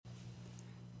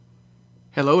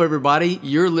Hello, everybody.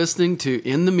 You're listening to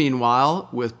In the Meanwhile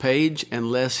with Paige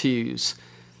and Les Hughes.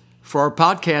 For our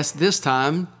podcast this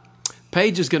time,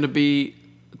 Paige is going to be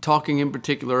talking in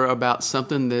particular about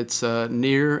something that's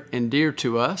near and dear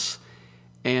to us,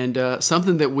 and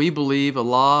something that we believe a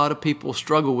lot of people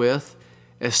struggle with,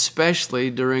 especially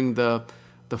during the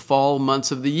fall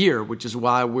months of the year, which is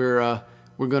why we're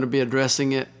going to be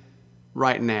addressing it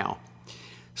right now.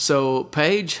 So,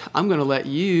 Paige, I'm going to let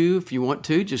you, if you want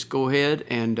to, just go ahead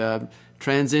and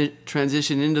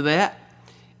transition into that,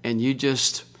 and you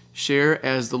just share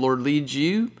as the Lord leads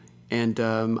you. And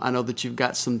I know that you've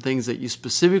got some things that you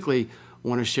specifically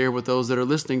want to share with those that are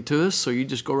listening to us, so you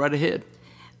just go right ahead.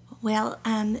 Well,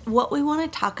 what we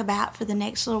want to talk about for the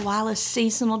next little while is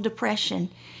seasonal depression.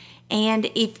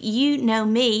 And if you know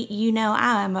me, you know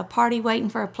I am a party waiting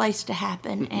for a place to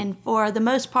happen. And for the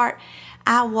most part,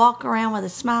 I walk around with a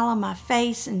smile on my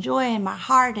face and joy in my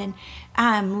heart, and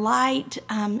I'm light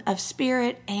of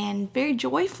spirit and very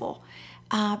joyful.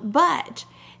 But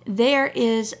there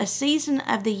is a season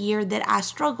of the year that I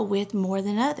struggle with more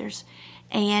than others.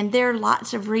 And there are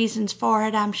lots of reasons for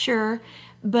it, I'm sure.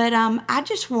 But I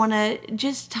just want to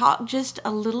just talk just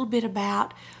a little bit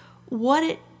about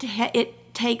what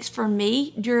it takes for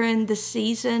me during the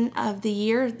season of the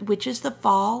year, which is the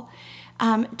fall,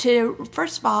 to,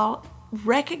 first of all,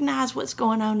 recognize what's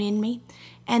going on in me.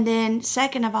 And then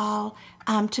second of all,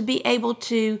 to be able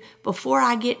to, before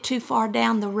I get too far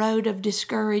down the road of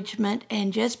discouragement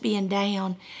and just being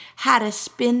down, how to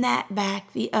spin that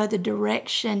back the other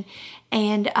direction,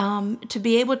 and to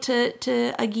be able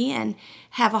to again,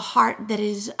 have a heart that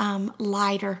is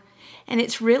lighter. And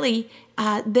it's really,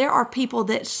 there are people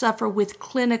that suffer with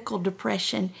clinical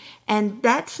depression, and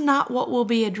that's not what we'll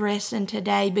be addressing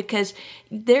today, because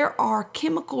there are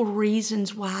chemical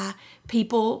reasons why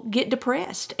people get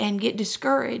depressed and get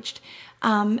discouraged.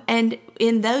 And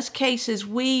in those cases,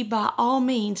 we, by all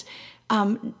means,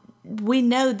 we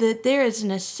know that there is a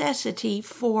necessity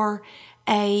for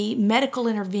a medical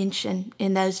intervention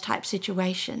in those type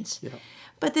situations. Yeah.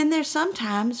 But then there's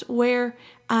sometimes where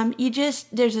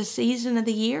there's a season of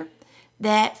the year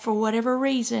that for whatever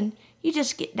reason, you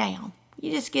just get down.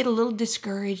 You just get a little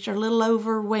discouraged or a little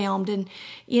overwhelmed. And,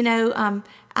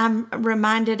 I'm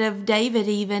reminded of David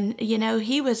even.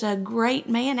 He was a great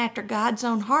man after God's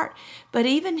own heart. But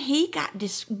even he got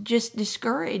just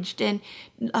discouraged and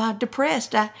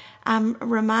depressed. I'm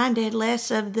reminded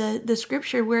less of the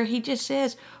scripture where he just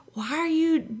says, "Why are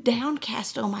you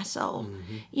downcast, O my soul?"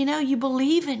 Mm-hmm. You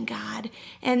believe in God.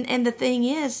 And the thing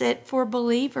is that for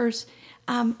believers,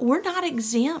 we're not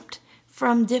exempt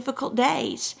from difficult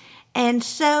days. And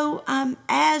so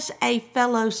as a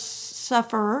fellow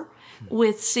sufferer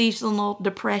with seasonal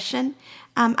depression,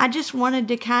 I just wanted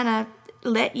to kind of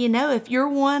let you know, if you're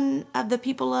one of the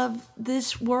people of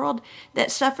this world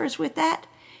that suffers with that,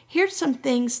 here's some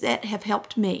things that have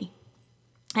helped me.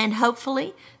 And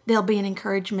hopefully they'll be an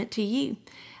encouragement to you.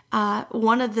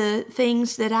 One of the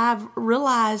things that I've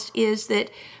realized is that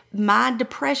my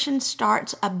depression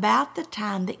starts about the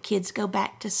time that kids go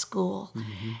back to school.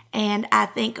 Mm-hmm. And I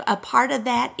think a part of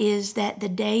that is that the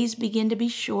days begin to be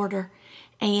shorter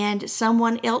and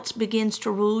someone else begins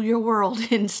to rule your world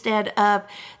instead of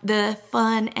the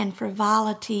fun and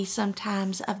frivolity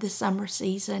sometimes of the summer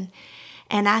season.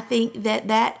 And I think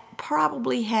that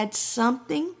probably had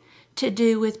something to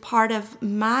do with part of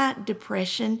my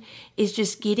depression, is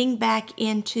just getting back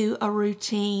into a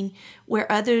routine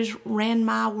where others ran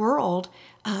my world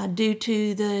due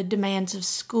to the demands of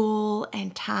school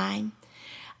and time.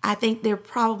 I think there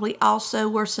probably also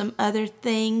were some other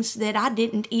things that I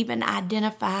didn't even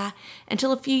identify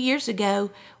until a few years ago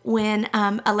when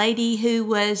a lady who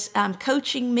was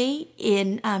coaching me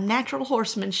in natural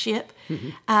horsemanship,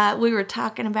 we were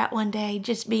talking about one day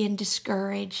just being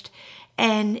discouraged.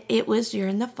 And it was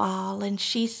during the fall, and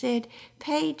she said,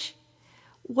 "Paige,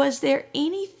 was there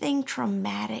anything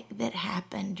traumatic that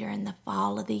happened during the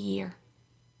fall of the year?"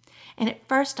 And at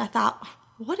first I thought,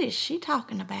 what is she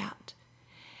talking about?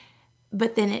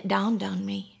 But then it dawned on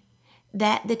me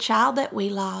that the child that we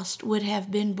lost would have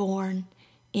been born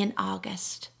in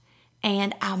August,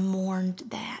 and I mourned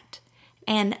that,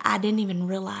 and I didn't even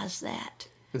realize that.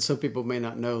 And some people may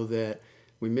not know that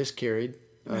we miscarried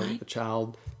Right. a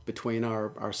child between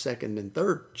our second and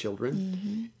third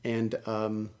children. Mm-hmm.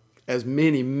 And as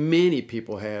many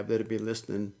people have that have been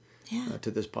listening to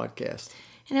this podcast.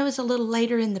 And it was a little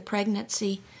later in the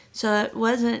pregnancy, so it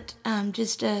wasn't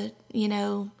just a,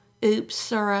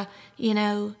 oops, or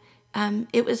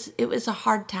it was a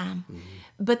hard time. Mm-hmm.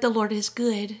 But the Lord is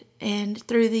good, and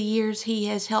through the years He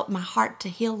has helped my heart to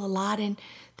heal a lot. And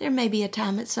there may be a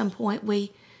time at some point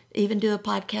we even do a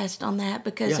podcast on that,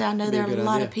 because Yeah, I know be a there are a good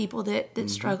lot idea. of people that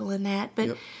struggle in that. But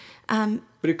Yep.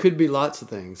 But it could be lots of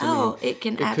things. it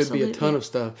can It could be a absolutely. ton of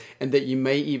stuff, and that you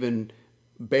may even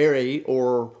bury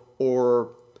or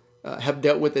have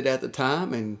dealt with it at the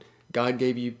time, and God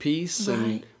gave you peace and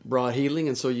Right. brought healing,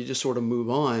 and so you just sort of move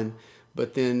on.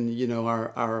 But then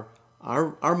our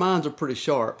minds are pretty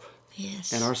sharp,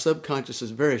 Yes. and our subconscious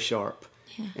is very sharp.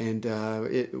 Yeah. And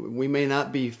we may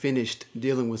not be finished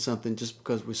dealing with something just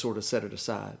because we sort of set it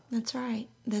aside. That's right.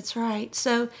 That's right.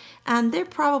 So there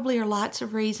probably are lots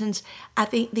of reasons. I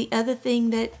think the other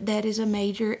thing that is a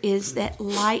major is that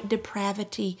light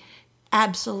depravity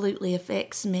absolutely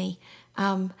affects me.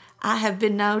 I have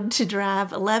been known to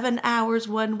drive 11 hours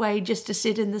one way just to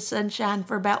sit in the sunshine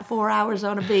for about 4 hours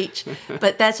on a beach.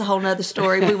 But that's a whole nother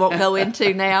story we won't go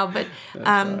into now. But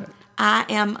I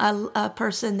am a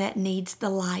person that needs the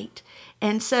light.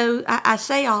 And so I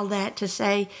say all that to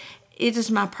say it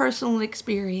is my personal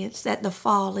experience that the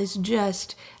fall is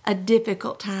just a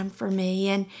difficult time for me.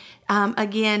 And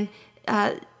again,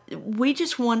 we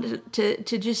just wanted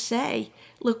to just say,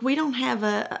 look, we don't have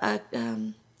a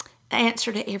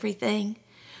answer to everything.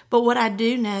 But what I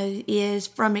do know is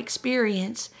from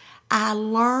experience, I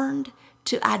learned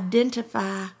to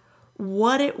identify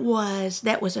what it was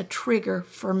that was a trigger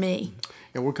for me.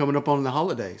 And we're coming up on the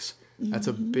holidays. That's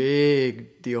a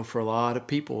big deal for a lot of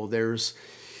people. There's,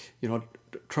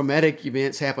 traumatic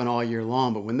events happen all year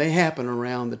long, but when they happen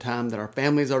around the time that our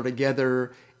families are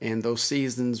together and those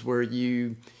seasons where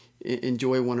you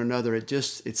enjoy one another,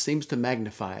 it seems to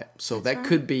magnify it. So That's that right.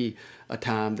 could be a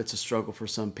time that's a struggle for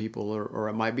some people, or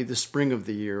it might be the spring of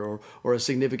the year, or a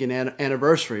significant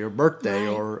anniversary or birthday,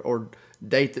 Right. or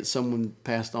date that someone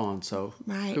passed on. So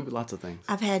Right. it could be lots of things.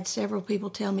 I've had several people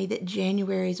tell me that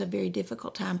January is a very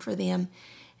difficult time for them.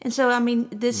 And so, I mean,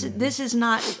 this is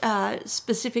not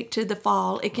specific to the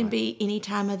fall. It can be any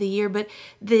time of the year, but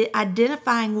the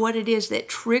identifying what it is that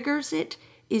triggers it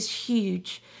is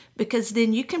huge, because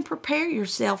then you can prepare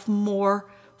yourself more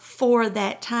for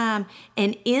that time,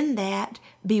 and in that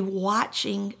be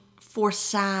watching for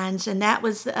signs. And that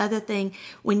was the other thing.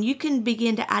 When you can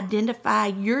begin to identify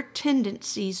your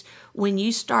tendencies when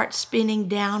you start spinning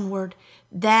downward,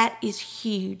 that is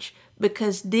huge,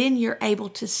 because then you're able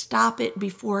to stop it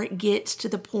before it gets to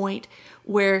the point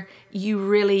where you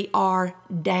really are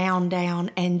down,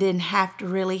 and then have to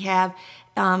really have,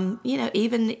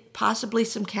 even possibly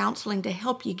some counseling to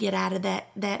help you get out of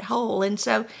that hole. And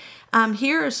so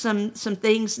here are some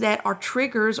things that are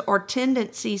triggers or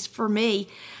tendencies for me.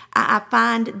 I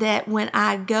find that when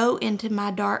I go into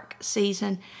my dark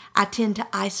season, I tend to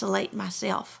isolate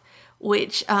myself,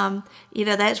 which,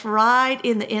 that's right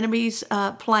in the enemy's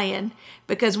plan,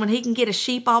 because when he can get a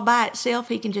sheep all by itself,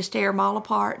 he can just tear them all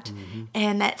apart. Mm-hmm.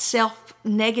 And that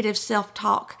negative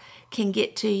self-talk can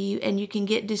get to you, and you can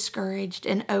get discouraged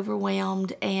and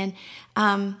overwhelmed. And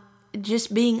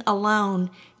just being alone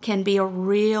can be a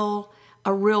real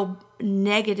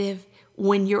negative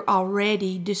when you're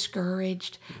already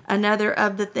discouraged. Another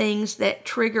of the things that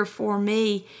trigger for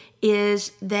me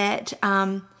is that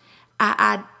I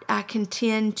can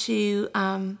tend to,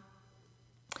 I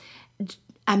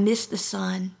miss the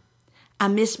sun. I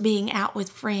miss being out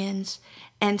with friends.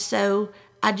 And so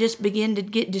I just begin to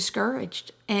get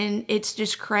discouraged, and it's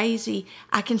just crazy.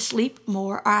 I can sleep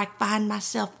more, or I find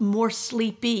myself more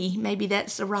sleepy. Maybe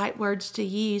that's the right words to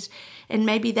use. And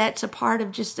maybe that's a part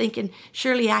of just thinking,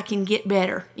 surely I can get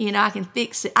better. I can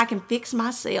fix it. I can fix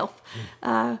myself.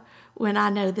 When I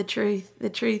know the truth.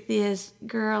 The truth is,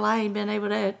 girl, I ain't been able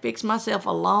to fix myself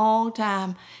a long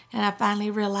time. And I finally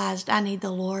realized I need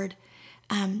the Lord.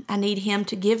 I need Him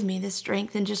to give me the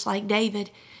strength. And just like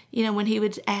David, when he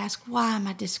would ask, why am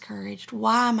I discouraged?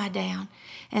 Why am I down?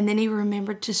 And then he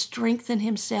remembered to strengthen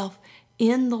himself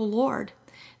in the Lord.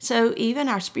 So even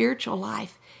our spiritual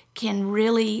life can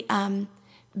really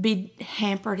be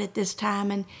hampered at this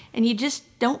time, and you just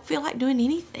don't feel like doing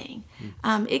anything.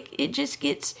 It just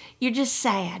gets, you're just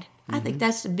sad. I think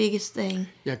that's the biggest thing.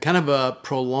 Yeah, kind of a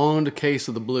prolonged case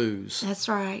of the blues. That's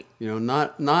right.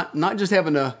 Not just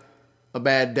having a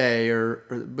bad day,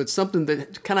 but something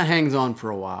that kind of hangs on for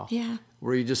a while. Yeah.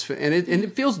 Where you just and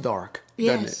it feels dark,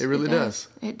 doesn't it? It really does.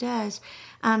 It does.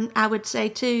 I would say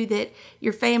too that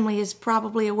your family is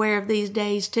probably aware of these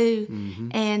days too,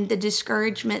 and the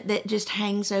discouragement that just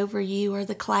hangs over you, or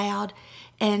the cloud.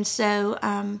 And so,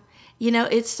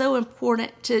 it's so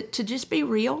important to just be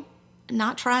real,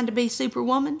 not trying to be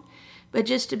Superwoman, but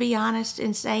just to be honest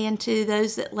and saying to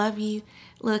those that love you,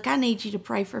 look, I need you to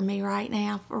pray for me right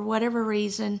now for whatever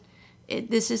reason.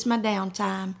 This is my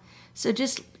downtime. So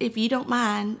just, if you don't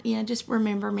mind, just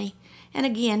remember me. And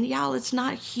again, y'all, it's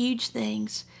not huge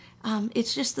things.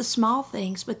 It's just the small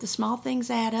things, but the small things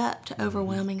add up to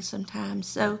overwhelming sometimes.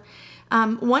 So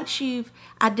once you've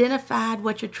identified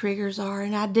what your triggers are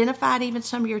and identified even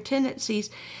some of your tendencies,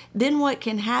 then what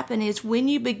can happen is when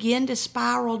you begin to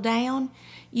spiral down,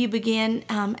 you begin,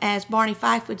 as Barney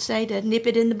Fife would say, to nip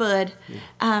it in the bud.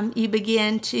 You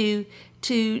begin to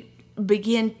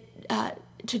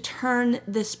turn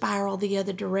the spiral the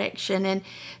other direction. And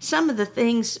some of the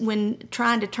things when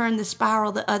trying to turn the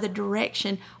spiral the other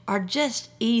direction are just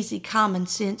easy, common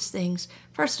sense things.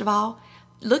 First of all,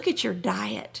 look at your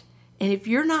diet. And if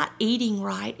you're not eating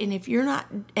right, and if you're not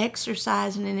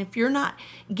exercising, and if you're not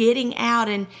getting out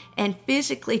and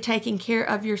physically taking care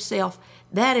of yourself,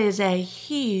 that is a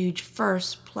huge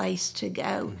first place to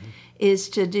go, is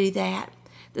to do that.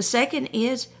 The second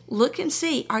is look and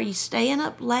see, are you staying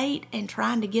up late and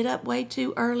trying to get up way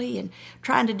too early and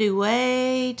trying to do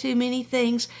way too many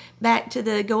things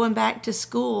going back to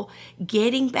school?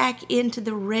 Getting back into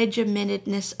the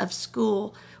regimentedness of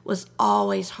school was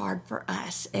always hard for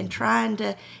us, and trying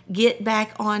to get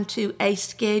back onto a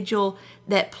schedule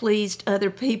that pleased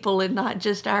other people and not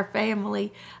just our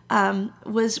family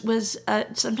was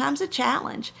sometimes a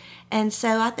challenge. And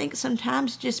so I think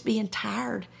sometimes just being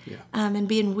tired and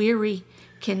being weary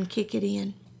can kick it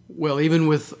in. Well, even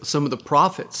with some of the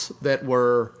prophets that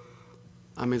were,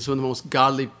 some of the most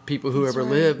godly people who ever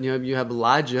lived. You have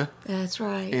Elijah. That's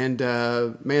right. And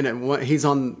he's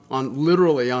on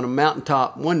literally on a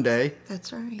mountaintop one day.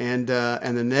 That's right. And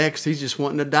the next he's just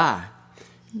wanting to die.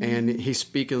 Mm-hmm. And he's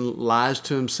speaking lies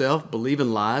to himself,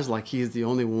 believing lies like he's the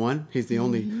only one. He's the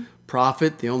only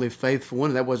prophet, the only faithful one.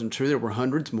 And that wasn't true. There were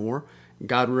hundreds more.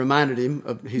 God reminded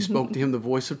him he spoke to him the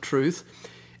voice of truth.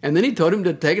 And then he told him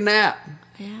to take a nap.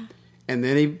 Yeah. And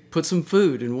then he put some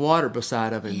food and water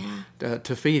beside of him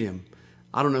to feed him.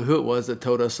 I don't know who it was that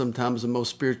told us sometimes the most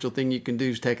spiritual thing you can do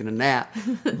is taking a nap.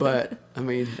 But,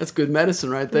 that's good medicine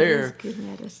right there. It is good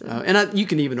medicine. And you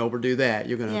can even overdo that.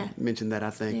 You're going to mention that, I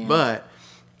think. Yeah. But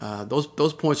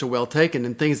those points are well taken,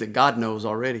 and things that God knows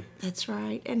already. That's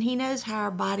right. And he knows how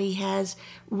our body has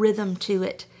rhythm to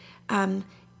it.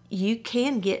 You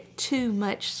can get too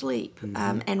much sleep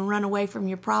and run away from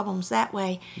your problems that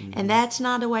way. Mm-hmm. And that's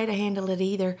not a way to handle it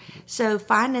either. So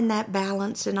finding that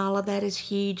balance and all of that is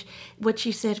huge. What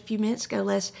you said a few minutes ago,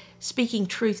 Les, speaking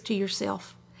truth to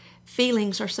yourself.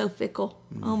 Feelings are so fickle.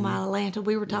 Mm-hmm. Oh, my Atlanta,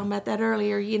 we were talking about that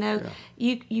earlier.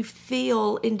 You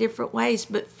feel in different ways,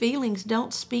 but feelings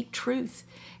don't speak truth.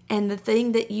 And the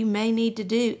thing that you may need to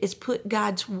do is put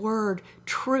God's word,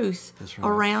 truth,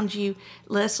 around you.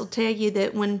 Les will tell you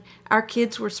that when our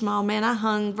kids were small, man, I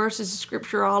hung verses of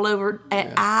scripture all over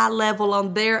at eye level,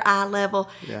 on their eye level,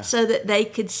 so that they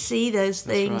could see those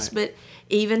things. But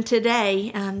even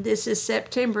today, this is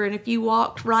September, and if you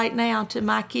walked right now to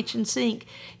my kitchen sink,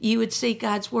 you would see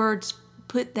God's words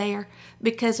put there.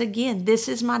 Because again, this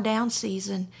is my down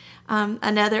season.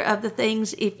 Another of the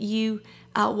things, if you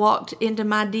walked into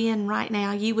my den right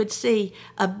now, you would see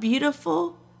a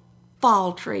beautiful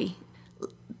fall tree.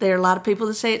 There are a lot of people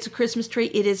that say it's a Christmas tree.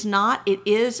 It is not. It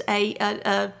is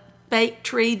a fake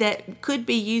tree that could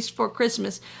be used for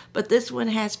Christmas, but this one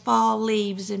has fall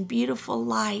leaves and beautiful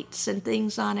lights and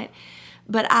things on it.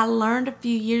 But I learned a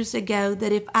few years ago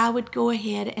that if I would go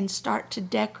ahead and start to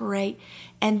decorate,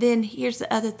 and then here's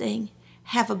the other thing,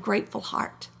 have a grateful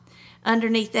heart.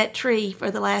 Underneath that tree for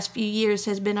the last few years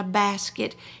has been a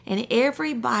basket, and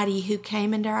everybody who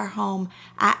came into our home,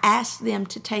 I asked them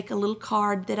to take a little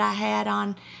card that I had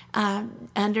on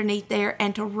underneath there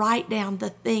and to write down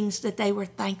the things that they were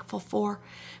thankful for.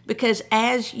 Because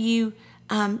as you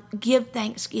give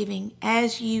thanksgiving,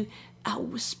 as you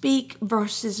speak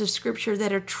verses of scripture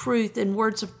that are truth and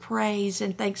words of praise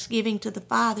and thanksgiving to the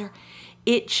Father,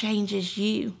 it changes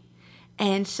you.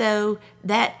 And so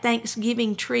that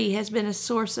Thanksgiving tree has been a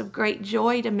source of great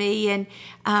joy to me. And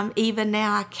even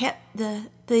now I kept the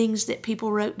things that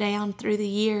people wrote down through the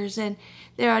years. And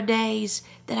there are days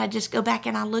that I just go back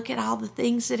and I look at all the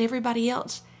things that everybody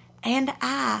else and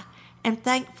I am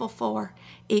thankful for.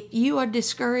 If you are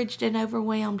discouraged and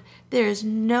overwhelmed, there is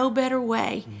no better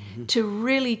way to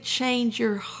really change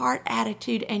your heart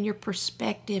attitude and your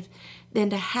perspective than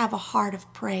to have a heart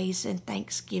of praise and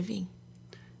thanksgiving.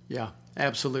 Yeah.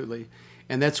 Absolutely.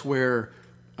 And that's where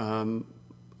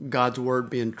God's word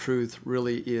being truth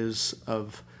really is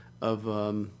of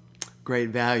great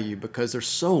value, because there's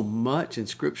so much in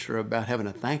Scripture about having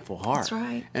a thankful heart. That's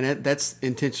right. And that's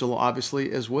intentional,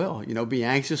 obviously, as well. Be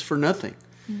anxious for nothing,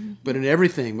 but in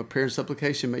everything, with prayer and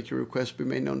supplication, make your requests be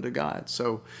made known to God.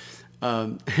 So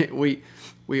we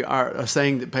are a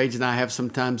saying that Paige and I have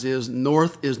sometimes is,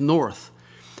 north is north.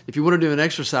 if you want to do an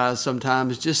exercise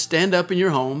sometimes, just stand up in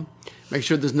your home, make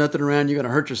sure there's nothing around you're going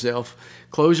to hurt yourself,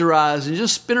 close your eyes, and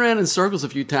just spin around in circles a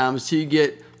few times till you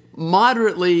get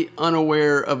moderately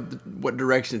unaware of what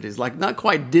direction it is, like not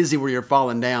quite dizzy where you're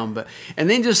falling down, and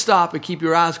then just stop and keep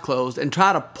your eyes closed and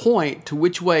try to point to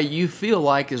which way you feel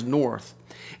like is north.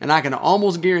 And I can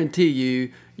almost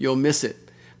guarantee you'll miss it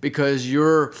because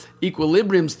your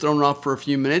equilibrium's thrown off for a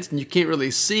few minutes and you can't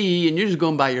really see and you're just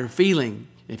going by your feeling.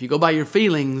 If you go by your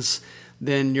feelings,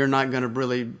 then you're not going to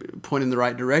really point in the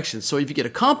right direction. So if you get a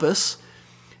compass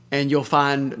and you'll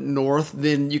find north,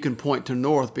 then you can point to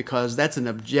north because that's an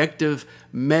objective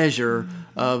measure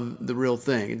of the real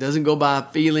thing. It doesn't go by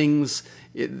feelings.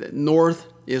 North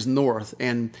is north.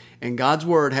 And God's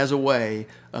Word has a way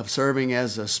of serving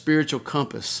as a spiritual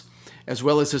compass as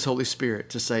well as His Holy Spirit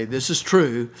to say, this is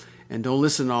true, and don't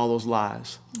listen to all those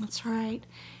lies. That's right.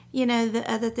 You know, the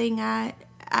other thing I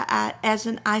as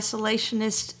an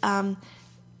isolationist,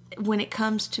 when it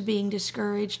comes to being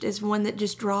discouraged, is one that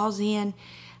just draws in.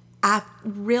 I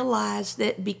realize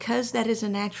that because that is a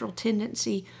natural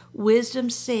tendency, wisdom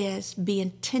says be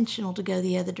intentional to go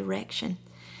the other direction.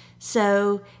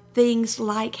 So things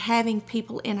like having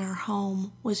people in our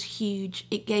home was huge.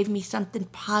 It gave me something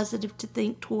positive to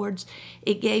think towards.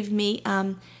 It gave me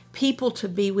people to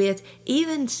be with.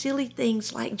 Even silly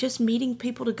things like just meeting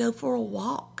people to go for a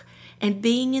walk and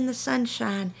being in the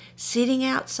sunshine, sitting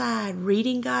outside,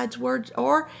 reading God's Word,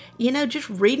 or, just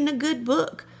reading a good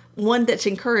book. One that's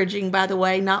encouraging, by the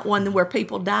way, not one where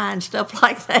people die and stuff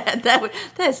like that.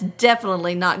 That's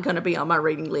definitely not going to be on my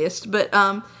reading list. But,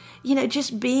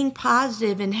 just being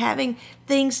positive and having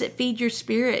things that feed your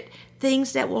spirit,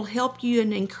 things that will help you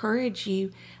and encourage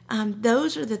you.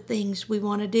 Those are the things we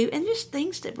want to do, and just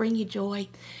things that bring you joy.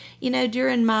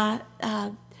 During my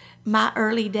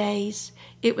early days,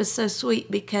 it was so sweet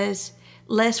because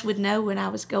Les would know when I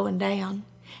was going down,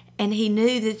 and he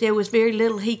knew that there was very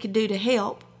little he could do to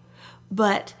help.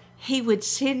 But he would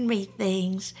send me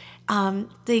things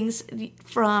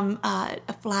from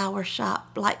a flower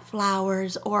shop, like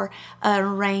flowers or an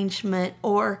arrangement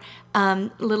or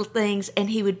little things, and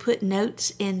he would put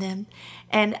notes in them.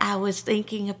 And I was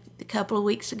thinking a couple of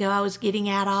weeks ago, I was getting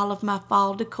out all of my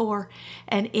fall decor,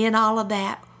 and in all of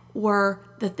that were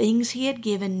the things he had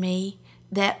given me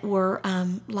that were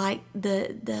like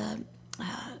the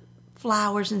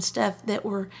flowers and stuff that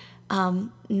were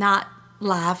not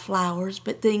live flowers,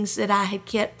 but things that I had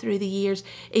kept through the years,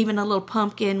 even a little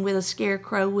pumpkin with a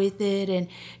scarecrow with it and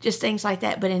just things like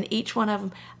that. But in each one of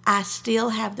them, I still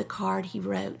have the card he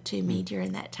wrote to me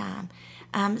during that time.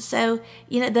 So,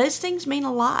 those things mean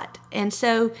a lot. And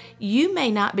so you may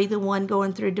not be the one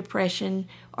going through depression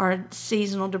or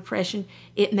seasonal depression.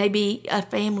 It may be a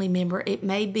family member. It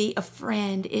may be a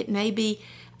friend. It may be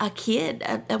a kid,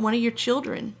 one of your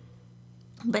children.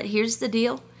 But here's the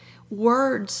deal.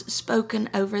 Words spoken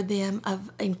over them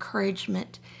of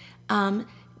encouragement,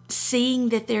 seeing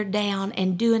that they're down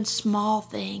and doing small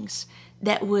things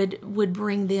that would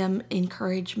bring them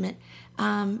encouragement,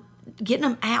 getting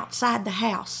them outside the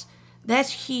house.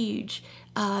 That's huge.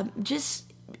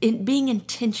 Just being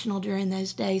intentional during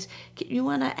those days. You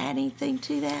want to add anything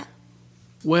to that?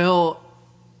 Well,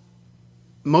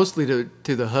 mostly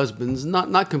to the husbands,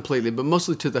 not completely, but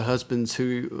mostly to the husbands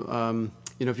who,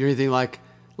 if you're anything like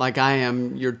I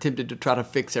am, you're tempted to try to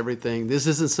fix everything. This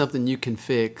isn't something you can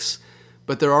fix,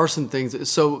 but there are some things.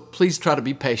 So please try to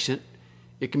be patient.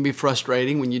 It can be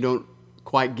frustrating when you don't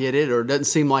quite get it or it doesn't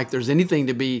seem like there's anything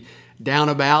to be down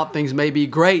about. Things may be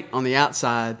great on the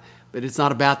outside, but it's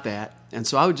not about that. And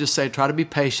so I would just say try to be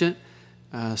patient.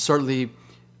 Certainly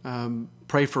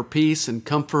pray for peace and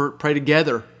comfort. Pray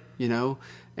together,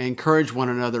 encourage one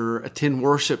another, attend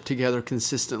worship together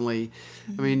consistently.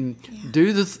 I mean,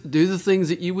 do the things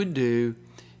that you would do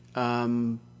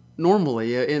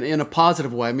normally in a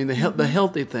positive way. I mean, the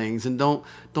healthy things, and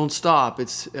don't stop.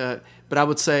 But I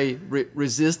would say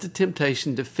resist the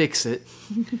temptation to fix it,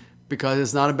 because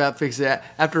it's not about fixing it.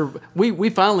 After we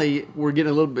finally were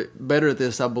getting a little bit better at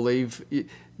this, I believe.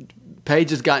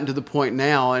 Paige has gotten to the point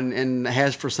now, and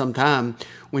has for some time,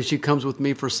 when she comes with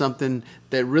me for something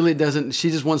that really doesn't,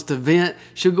 she just wants to vent,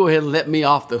 she'll go ahead and let me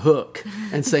off the hook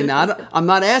and say, "No, I'm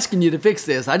not asking you to fix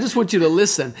this. I just want you to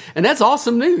listen." And that's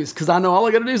awesome news, because I know all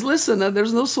I got to do is listen.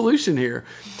 There's no solution here.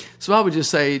 So I would just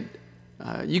say,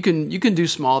 you can do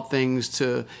small things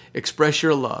to express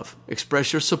your love,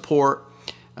 express your support,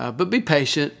 but be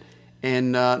patient,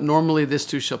 and normally this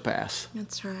too shall pass.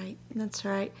 That's right. That's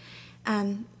right.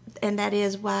 And that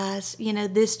is wise.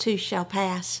 This too shall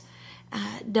pass.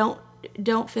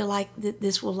 Don't feel like that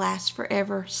this will last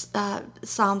forever.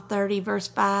 Psalm 30 verse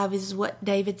 5 is what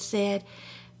David said.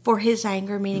 For his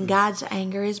anger, meaning God's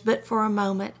anger, is but for a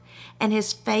moment, and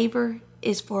his favor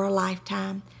is for a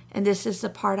lifetime. And this is the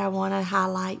part I want to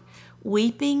highlight.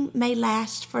 Weeping may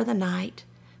last for the night,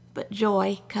 but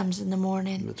joy comes in the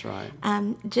morning. That's right.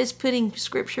 Just putting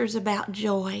scriptures about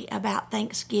joy, about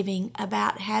thanksgiving,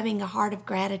 about having a heart of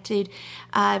gratitude.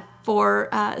 For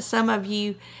some of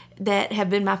you that have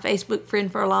been my Facebook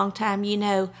friend for a long time, you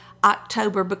know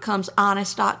October becomes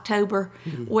Honest October,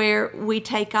 where we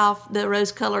take off the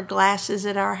rose-colored glasses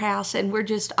at our house and we're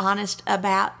just honest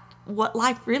about what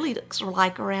life really looks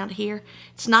like around here.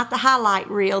 It's not the highlight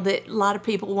reel that a lot of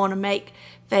people want to make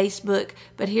Facebook,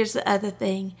 but here's the other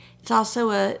thing. It's also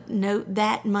a note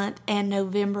that month and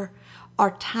November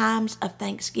are times of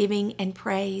thanksgiving and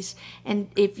praise. And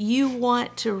if you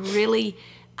want to really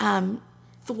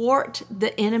thwart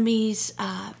the enemy's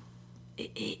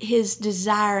his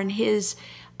desire and his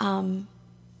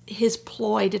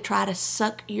ploy to try to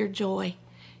suck your joy,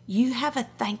 you have a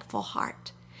thankful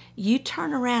heart. You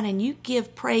turn around and you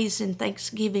give praise and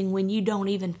thanksgiving when you don't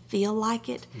even feel like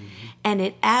it. And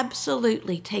it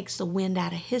absolutely takes the wind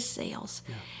out of his sails.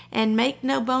 Yeah. And make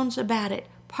no bones about it,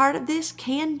 part of this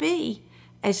can be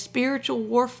a spiritual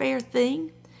warfare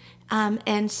thing.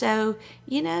 And so,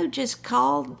 just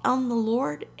call on the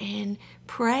Lord and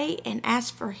pray and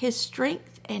ask for his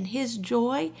strength and his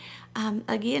joy.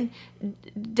 Again,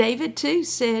 David too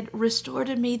said, restore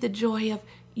to me the joy of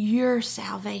your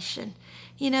salvation.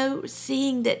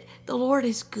 Seeing that the Lord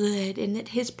is good and that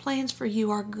his plans for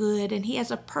you are good and he has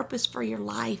a purpose for your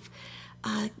life.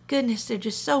 Goodness, there are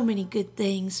just so many good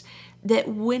things that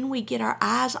when we get our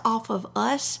eyes off of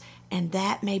us, and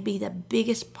that may be the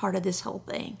biggest part of this whole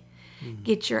thing,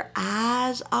 get your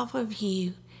eyes off of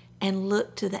you and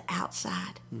look to the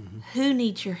outside. Who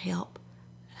needs your help?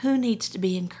 Who needs to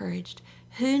be encouraged?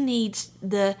 Who needs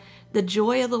the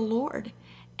joy of the Lord?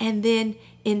 And then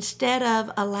instead of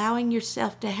allowing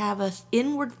yourself to have an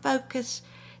inward focus,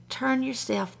 turn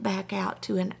yourself back out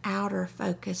to an outer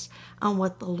focus on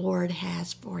what the Lord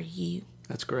has for you.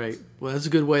 That's great. Well, that's a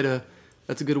good way to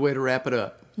wrap it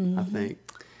up, I think.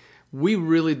 We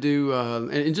really do,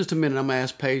 and in just a minute, I'm going to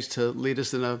ask Paige to lead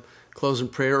us in a closing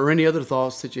prayer or any other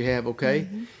thoughts that you have, okay?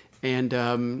 And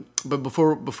but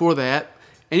before that,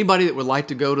 anybody that would like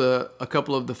to go to a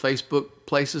couple of the Facebook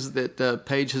places that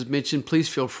Paige has mentioned, please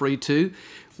feel free to.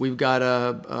 We've got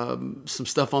some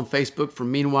stuff on Facebook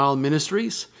from Meanwhile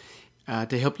Ministries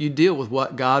to help you deal with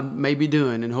what God may be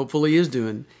doing and hopefully is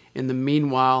doing in the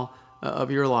meanwhile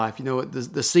of your life.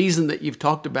 The season that you've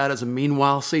talked about is a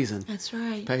meanwhile season. That's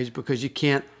right, Paige, because you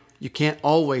can't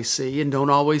always see and don't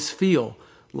always feel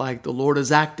like the Lord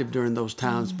is active during those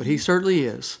times, but he certainly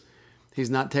is. He's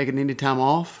not taking any time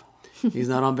off. He's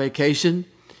not on vacation.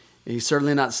 He's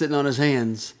certainly not sitting on his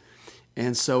hands.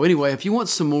 And so anyway, if you want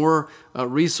some more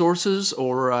resources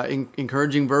or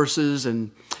encouraging verses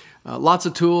and lots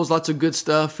of tools, lots of good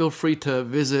stuff, feel free to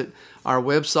visit our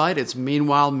website. It's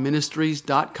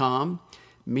meanwhileministries.com,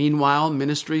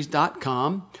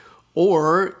 meanwhileministries.com.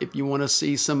 Or if you want to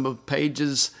see some of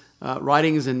Paige's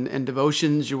writings and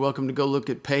devotions, you're welcome to go look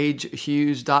at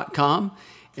pagehughes.com.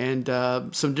 And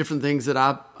some different things that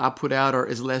I put out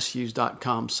is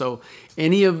leshughes.com. So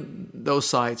any of those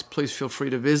sites, please feel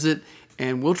free to visit.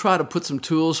 And we'll try to put some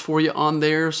tools for you on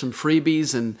there, some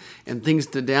freebies and things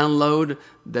to download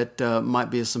that might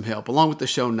be of some help, along with the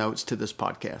show notes to this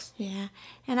podcast. Yeah.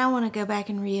 And I want to go back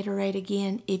and reiterate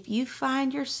again, if you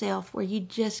find yourself where you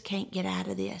just can't get out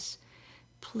of this,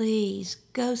 please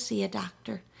go see a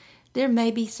doctor. There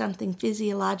may be something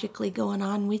physiologically going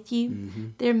on with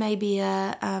you. There may be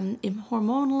a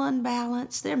hormonal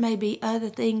imbalance. There may be other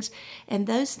things, and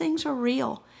those things are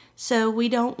real. So we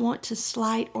don't want to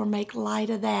slight or make light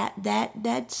of that.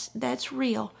 That's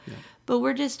real. Yeah. But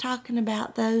we're just talking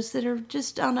about those that are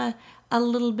just on a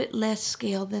little bit less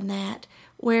scale than that,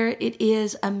 where it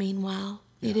is a meanwhile.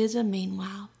 Yeah. It is a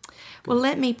meanwhile. Good. Well,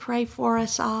 let me pray for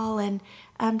us all and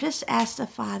just ask the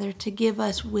Father to give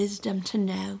us wisdom to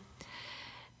know.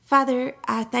 Father,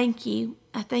 I thank you.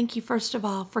 I thank you, first of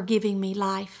all, for giving me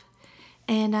life.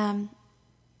 And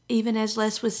even as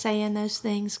Les was saying those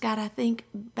things, God, I think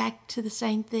back to the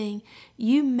same thing.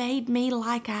 You made me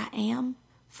like I am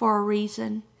for a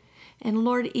reason. And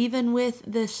Lord, even with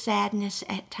the sadness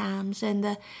at times and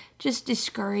the just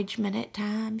discouragement at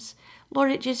times,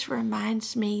 Lord, it just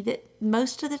reminds me that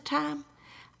most of the time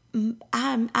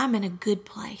I'm in a good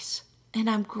place. And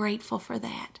I'm grateful for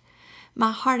that.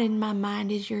 My heart and my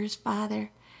mind is yours,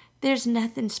 Father. There's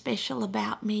nothing special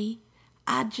about me.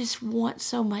 I just want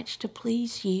so much to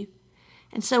please you.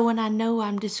 And so when I know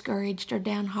I'm discouraged or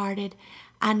downhearted,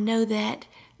 I know that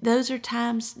those are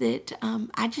times that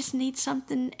I just need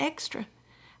something extra.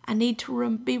 I need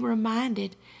to be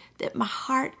reminded that my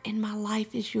heart and my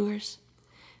life is yours.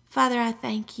 Father, I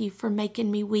thank you for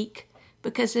making me weak,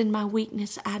 because in my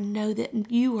weakness, I know that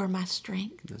you are my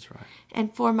strength. That's right.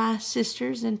 And for my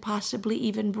sisters and possibly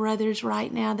even brothers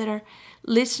right now that are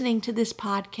listening to this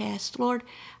podcast, Lord,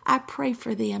 I pray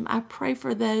for them. I pray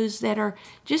for those that are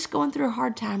just going through a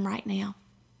hard time right now,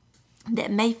 that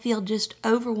may feel just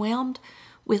overwhelmed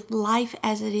with life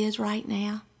as it is right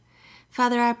now.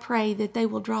 Father, I pray that they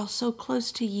will draw so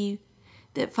close to you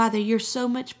that, Father, you're so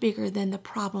much bigger than the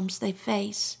problems they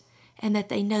face, and that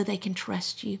they know they can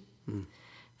trust you.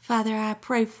 Father, I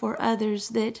pray for others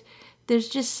that there's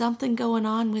just something going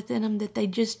on within them that they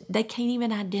can't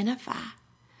even identify.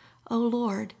 Oh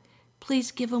Lord,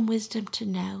 please give them wisdom to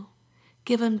know.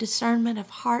 Give them discernment of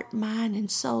heart, mind, and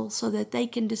soul so that they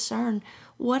can discern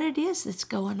what it is that's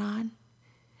going on.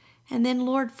 And then,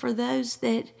 Lord, for those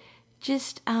that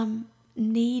just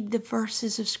need the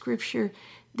verses of Scripture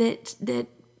that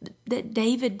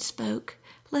David spoke,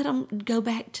 let them go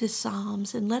back to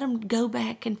Psalms, and let them go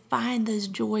back and find those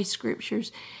joy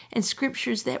scriptures and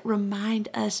scriptures that remind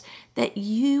us that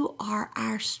you are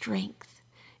our strength.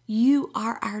 You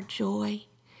are our joy.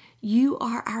 You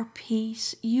are our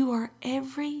peace. You are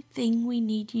everything we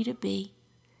need you to be.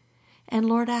 And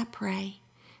Lord, I pray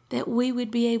that we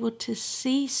would be able to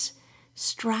cease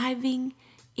striving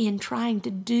in trying to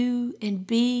do and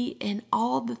be and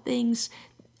all the things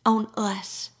on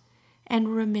us,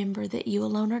 and remember that you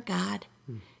alone are God.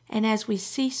 And as we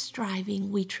cease striving,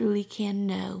 we truly can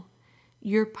know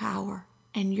your power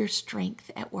and your strength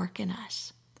at work in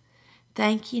us.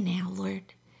 Thank you now,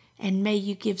 Lord, and may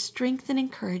you give strength and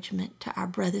encouragement to our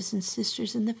brothers and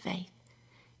sisters in the faith.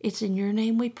 It's in your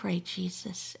name we pray,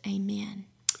 Jesus. Amen.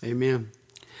 Amen.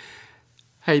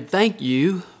 Hey, thank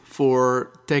you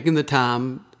for taking the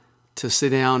time to sit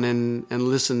down and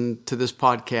listen to this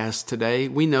podcast today.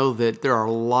 We know that there are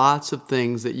lots of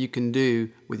things that you can do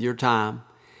with your time,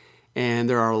 and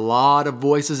there are a lot of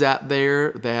voices out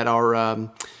there that are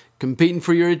competing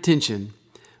for your attention.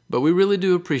 But we really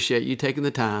do appreciate you taking the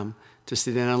time to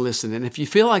sit down and listen. And if you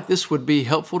feel like this would be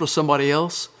helpful to somebody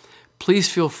else, please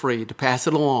feel free to pass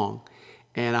it along.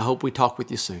 And I hope we talk with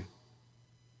you soon.